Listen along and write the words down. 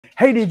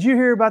Hey, did you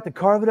hear about the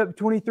Carve It Up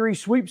 23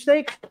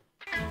 sweepstake?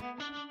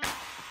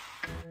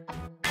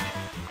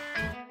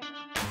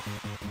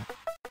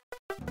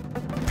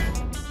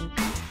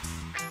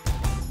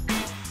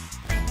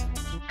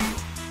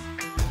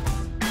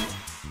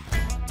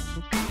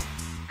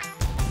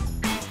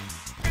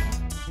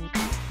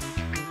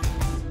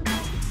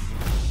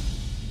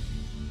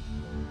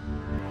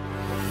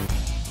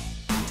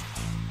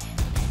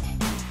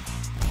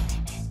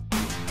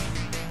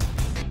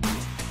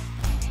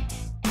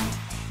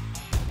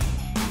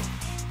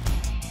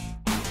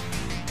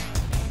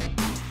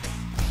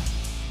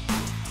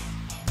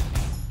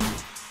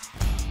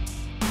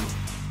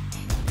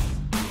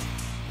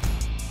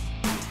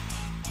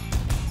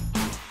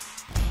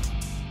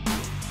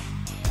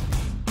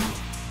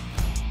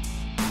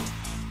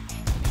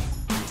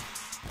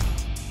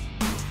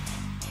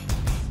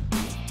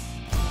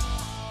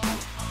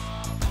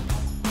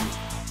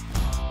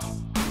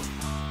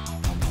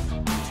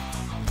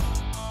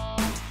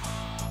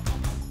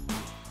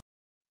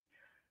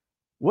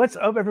 What's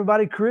up,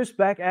 everybody? Chris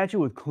back at you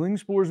with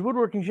Klingspor's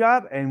Woodworking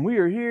Shop, and we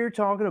are here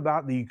talking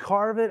about the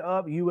Carve It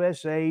Up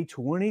USA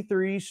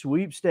 23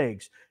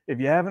 sweepstakes. If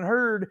you haven't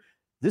heard,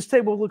 this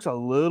table looks a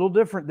little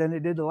different than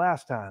it did the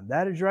last time.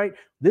 That is right.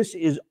 This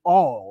is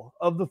all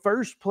of the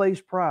first place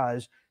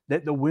prize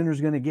that the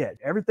winner's going to get.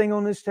 Everything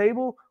on this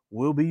table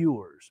will be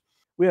yours.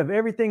 We have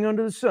everything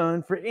under the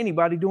sun for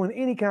anybody doing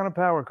any kind of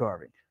power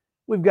carving.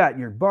 We've got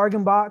your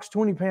bargain box,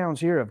 20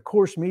 pounds here of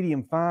coarse,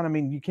 medium, fine. I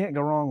mean, you can't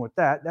go wrong with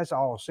that. That's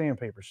all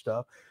sandpaper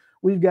stuff.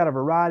 We've got a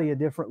variety of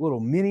different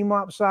little mini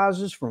mop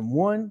sizes from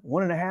 1,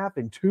 1.5,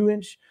 and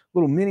 2-inch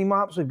little mini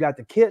mops. We've got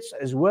the kits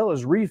as well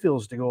as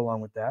refills to go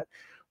along with that.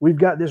 We've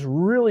got this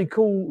really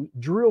cool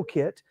drill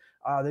kit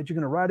that you're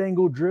going to right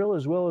angle drill,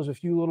 as well as a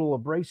few little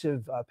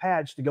abrasive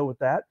pads to go with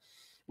that.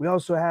 We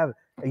also have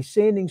a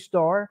sanding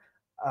star,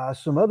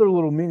 some other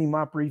little mini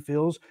mop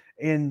refills,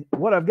 and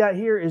what I've got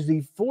here is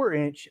the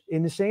 4-inch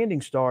in the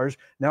sanding stars.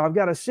 Now I've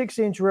got a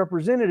 6-inch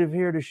representative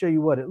here to show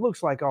you what it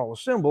looks like all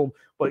assembled,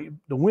 but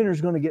the winner's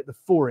going to get the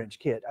 4-inch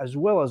kit, as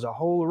well as a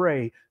whole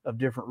array of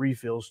different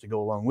refills to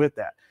go along with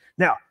that.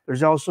 Now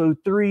there's also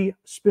 3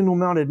 spindle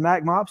mounted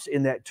mag mops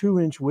in that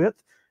 2-inch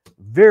width.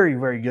 Very,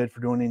 very good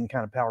for doing any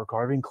kind of power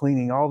carving,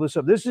 cleaning all this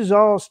up. This is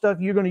all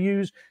stuff you're going to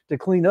use to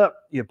clean up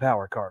your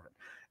power carving.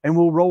 And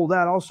we'll roll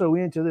that also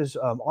into this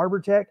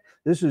Arbortech.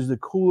 This is the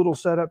cool little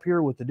setup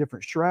here with the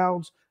different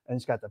shrouds, and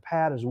it's got the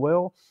pad as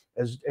well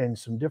as and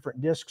some different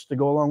discs to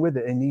go along with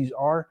it. And these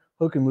are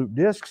hook and loop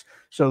discs.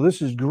 So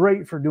this is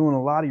great for doing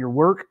a lot of your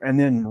work. And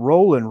then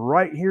rolling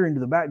right here into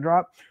the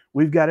backdrop,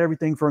 we've got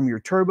everything from your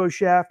turbo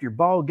shaft, your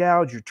ball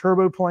gouge, your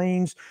turbo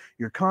planes,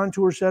 your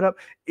contour setup,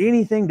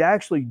 anything to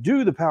actually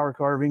do the power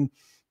carving.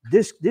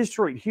 This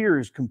right here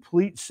is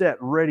complete set,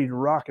 ready to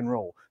rock and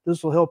roll.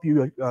 This will help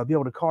you be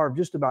able to carve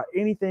just about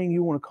anything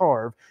you want to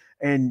carve,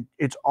 and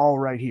it's all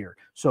right here.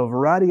 So a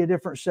variety of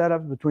different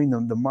setups between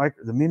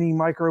the mini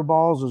micro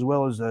balls as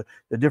well as the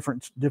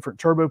different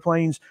turbo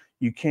planes.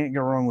 You can't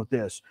go wrong with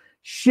this.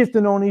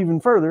 Shifting on even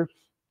further,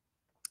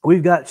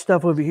 we've got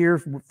stuff over here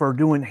for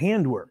doing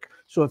handwork.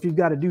 So if you've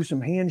got to do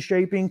some hand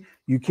shaping,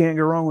 you can't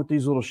go wrong with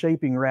these little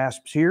shaping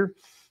rasps here.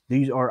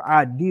 These are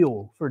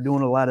ideal for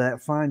doing a lot of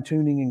that fine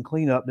tuning and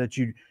cleanup that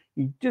you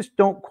just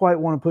don't quite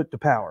want to put to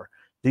power.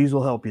 These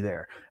will help you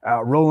there.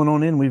 Rolling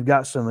on in, we've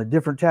got some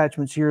different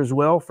attachments here as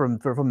well from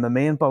the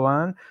Manpa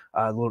line,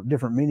 a little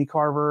different mini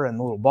carver and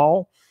a little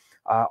ball.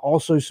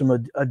 Also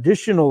some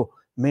additional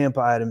Manpa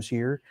items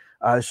here.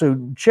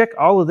 So check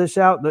all of this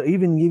out.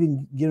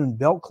 Even getting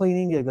belt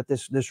cleaning, they've got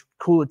this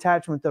cool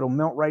attachment that'll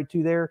mount right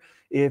to there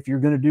if you're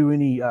going to do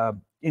any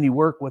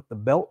work with the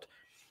belt.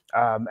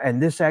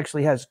 And this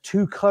actually has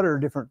 2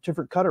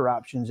 different cutter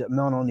options that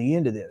mount on the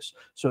end of this.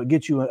 So it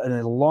gets you an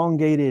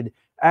elongated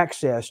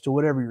access to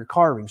whatever you're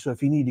carving. So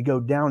if you need to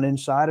go down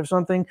inside of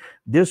something,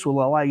 this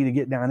will allow you to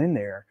get down in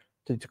there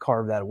to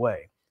carve that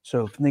away.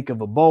 So think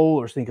of a bowl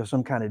or think of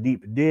some kind of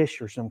deep dish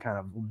or some kind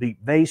of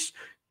deep vase.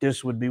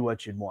 This would be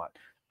what you'd want.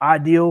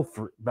 Ideal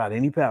for about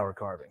any power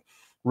carving.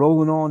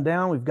 Rolling on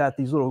down, we've got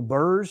these little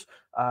burrs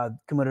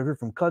coming over here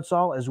from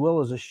Cutsaw, as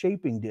well as a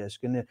shaping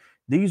disc. And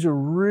these are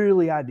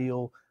really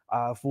ideal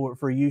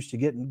for use to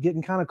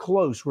getting kind of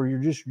close where you're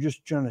just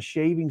trying to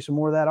shaving some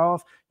more of that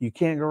off. You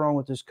can't go wrong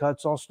with this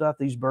Cutsaw stuff.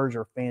 These burrs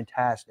are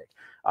fantastic.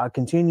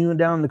 Continuing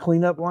down the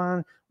cleanup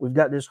line, we've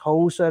got this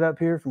whole setup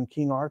here from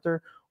King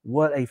Arthur.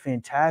 What a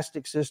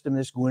fantastic system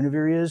this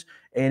Guinevere is.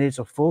 And it's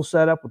a full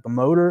setup with the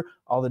motor,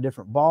 all the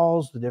different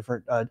balls, the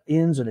different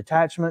ends and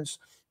attachments.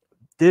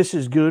 This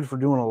is good for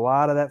doing a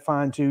lot of that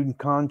fine-tuned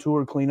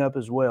contour cleanup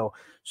as well.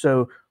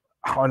 So,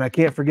 and I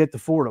can't forget the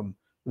Fordham.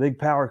 Big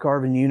power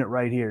carving unit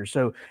right here.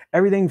 So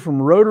everything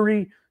from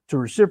rotary to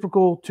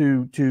reciprocal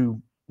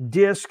to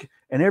disc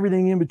and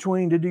everything in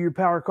between to do your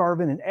power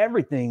carving and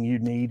everything you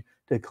need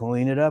to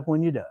clean it up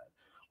when you're done.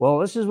 Well,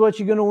 this is what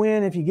you're going to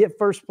win if you get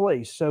first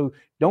place. So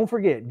don't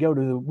forget, go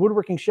to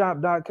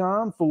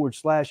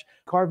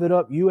woodworkingshop.com/Carve It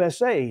Up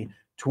USA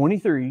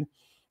 23,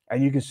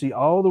 and you can see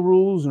all the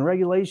rules and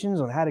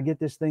regulations on how to get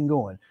this thing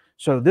going.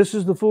 So this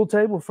is the full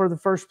table for the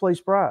first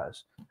place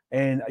prize.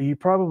 And you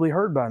probably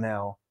heard by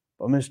now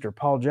by Mr.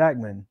 Paul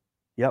Jackman.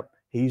 Yep,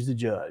 he's the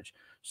judge.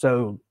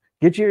 So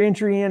get your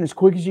entry in as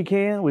quick as you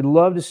can. We'd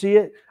love to see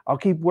it. I'll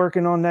keep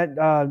working on that,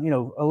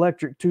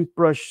 electric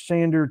toothbrush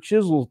sander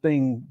chisel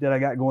thing that I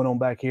got going on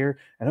back here,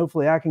 and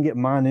hopefully I can get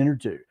mine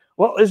entered too.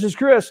 Well, this is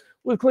Chris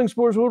with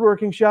Klingspor's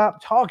Woodworking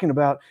Shop talking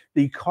about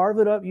the Carve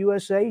It Up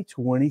USA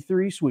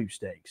 23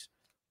 sweepstakes.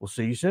 We'll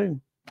see you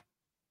soon.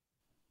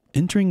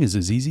 Entering is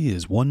as easy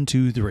as 1,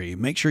 2, 3.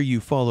 Make sure you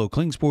follow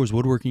Klingspor's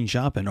Woodworking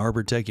Shop and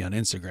Arbortech on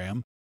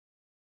Instagram.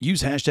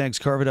 Use hashtags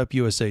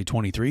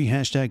CarveItUpUSA23,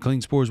 hashtag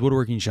Klingspor's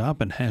Woodworking Shop,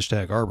 and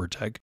hashtag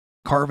Arbortech.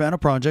 Carve out a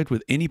project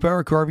with any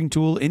power carving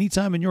tool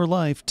anytime in your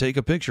life, take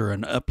a picture,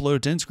 and upload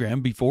it to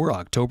Instagram before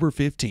October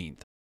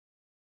 15th.